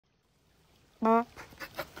Hello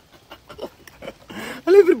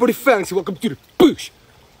everybody, thanks, welcome to the bush.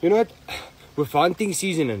 You know what, with hunting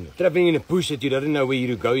season and traveling in the bush that you don't know where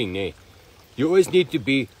you're going, you always need to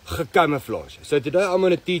be camouflage. So today I'm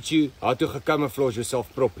going to teach you how to camouflage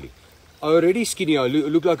yourself properly. I already skinny, I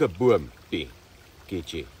look like a boom,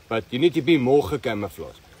 but you need to be more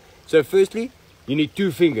camouflage. So firstly, you need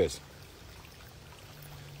 2 fingers.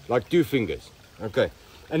 Like 2 fingers, okay.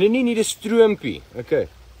 And then you need a stroompie, okay.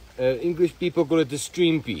 English people call it a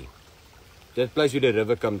streampie. That place where the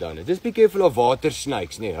river come down. Just be careful of water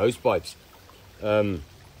snakes, hose pipes,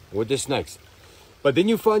 water snakes. But then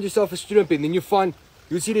you find yourself a stroompie, and then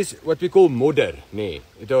you'll see this, what we call modder,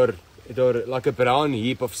 It are like a brown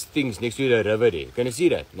heap of things next to the river there. Can you see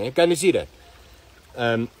that? Can you see that?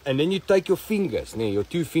 And then you take your fingers, your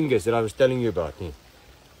 2 fingers that I was telling you about, and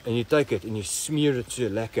you take it and you smear it so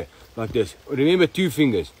lekker, like this. Remember, 2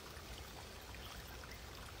 fingers.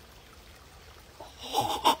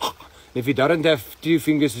 If you don't have 2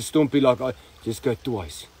 fingers, a stompie like I, just go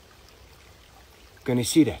twice. Can you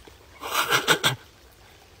see that?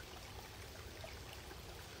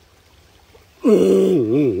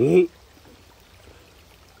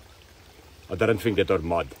 I don't think that are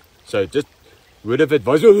mud. So just word of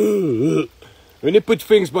advice. When you put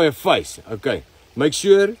things by your face, okay, make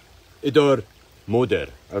sure it are modder,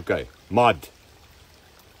 okay, mud,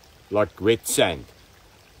 like wet sand.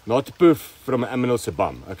 Not poof from an animal's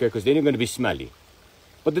bum, okay, because then you're going to be smelly.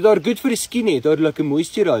 But they are good for the skin, they are like a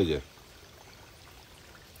moisturizer.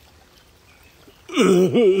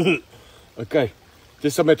 Okay,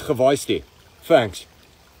 dis om het gewys te. Thanks.